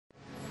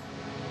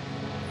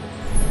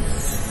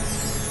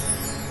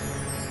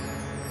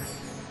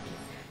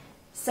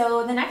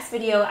So the next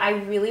video, I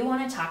really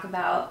want to talk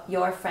about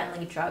your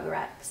friendly drug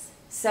reps.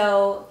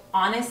 So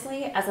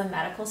honestly, as a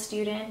medical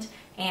student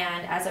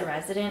and as a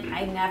resident,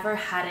 I never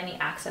had any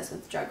access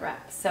with drug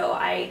reps. So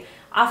I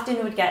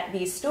often would get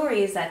these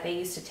stories that they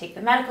used to take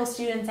the medical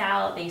students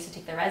out, they used to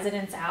take the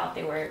residents out,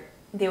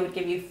 they would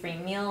give you free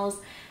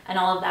meals and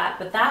all of that.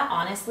 But that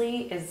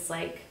honestly is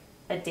like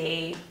a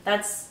day,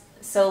 that's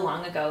so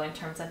long ago in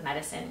terms of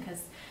medicine,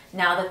 because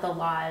now that the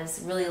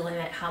laws really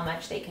limit how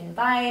much they can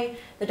buy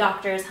the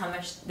doctors, how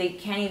much they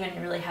can't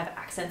even really have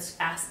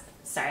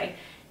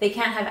they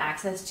can't have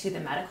access to the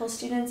medical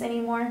students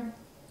anymore.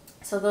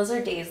 So those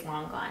are days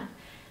long gone.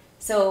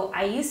 So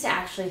I used to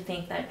actually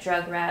think that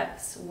drug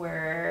reps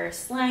were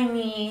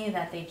slimy,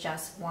 that they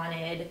just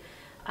wanted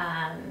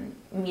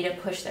me to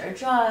push their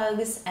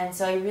drugs. And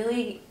so I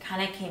really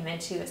kind of came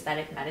into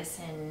aesthetic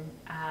medicine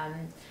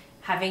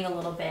having a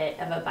little bit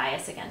of a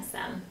bias against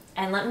them.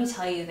 And let me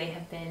tell you, they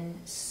have been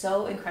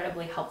so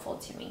incredibly helpful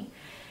to me.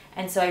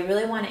 And so I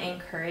really want to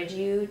encourage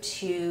you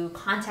to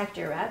contact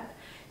your rep.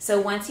 So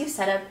once you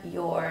set up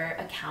your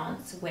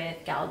accounts with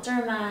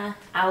Galderma,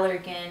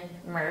 Allergan,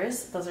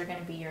 Merz, those are going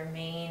to be your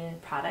main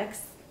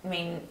products,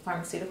 main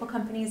pharmaceutical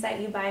companies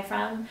that you buy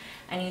from,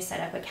 and you set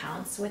up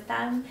accounts with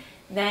them,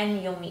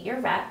 then you'll meet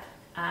your rep.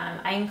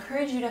 I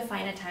encourage you to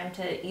find a time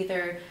to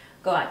either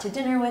go out to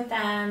dinner with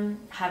them,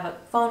 have a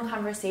phone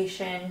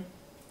conversation.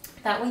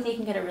 That way they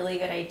can get a really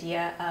good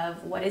idea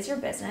of what is your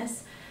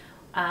business,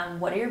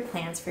 what are your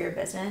plans for your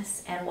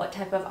business, and what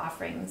type of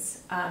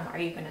offerings are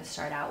you going to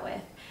start out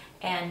with.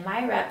 And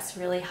my reps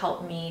really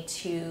helped me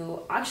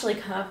to actually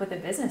come up with a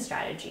business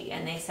strategy.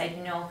 And they said,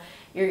 you know,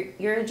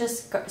 you're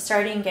just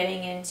starting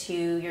getting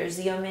into your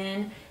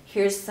Xeomin.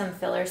 Here's some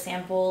filler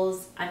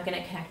samples. I'm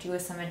going to connect you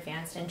with some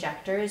advanced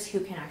injectors who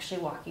can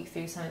actually walk you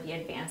through some of the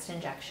advanced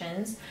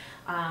injections.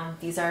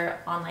 These are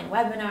online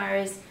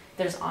webinars.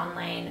 There's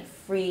online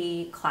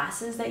free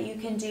classes that you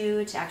can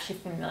do to actually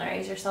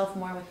familiarize yourself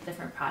more with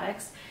different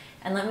products.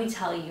 And let me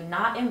tell you,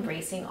 not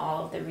embracing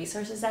all of the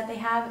resources that they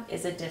have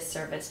is a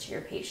disservice to your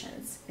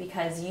patients,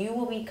 because you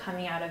will be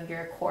coming out of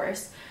your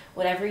course,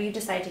 whatever you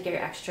decide to get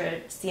your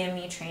extra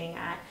CME training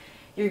at,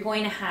 you're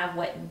going to have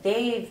what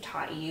they've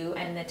taught you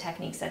and the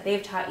techniques that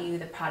they've taught you,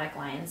 the product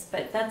lines,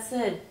 but that's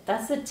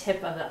the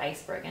tip of the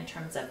iceberg in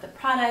terms of the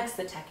products,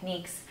 the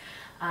techniques,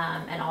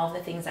 and all of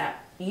the things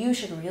that you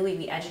should really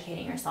be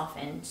educating yourself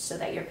in so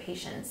that your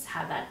patients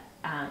have that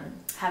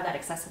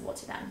accessible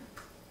to them.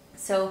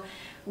 So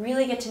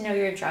really get to know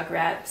your drug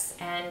reps,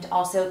 and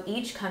also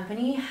each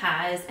company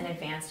has an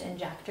advanced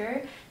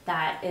injector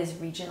that is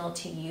regional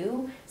to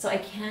you. So I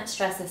can't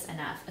stress this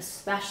enough,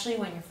 especially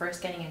when you're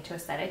first getting into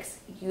aesthetics,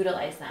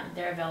 utilize them.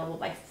 They're available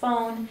by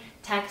phone,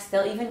 text,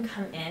 they'll even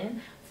come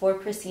in for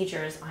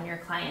procedures on your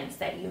clients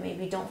that you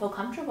maybe don't feel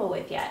comfortable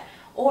with yet.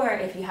 Or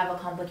if you have a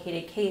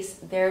complicated case,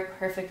 they're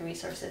perfect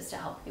resources to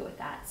help you with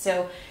that.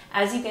 So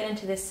as you get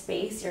into this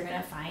space, you're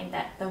going to find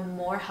that the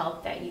more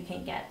help that you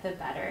can get, the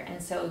better.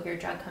 And so your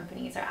drug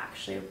companies are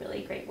actually a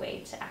really great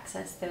way to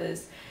access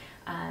those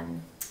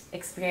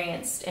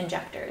experienced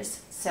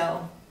injectors.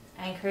 So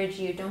I encourage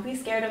you, don't be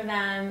scared of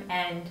them,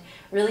 and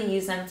really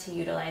use them to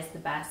utilize the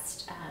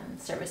best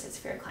services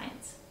for your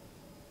clients.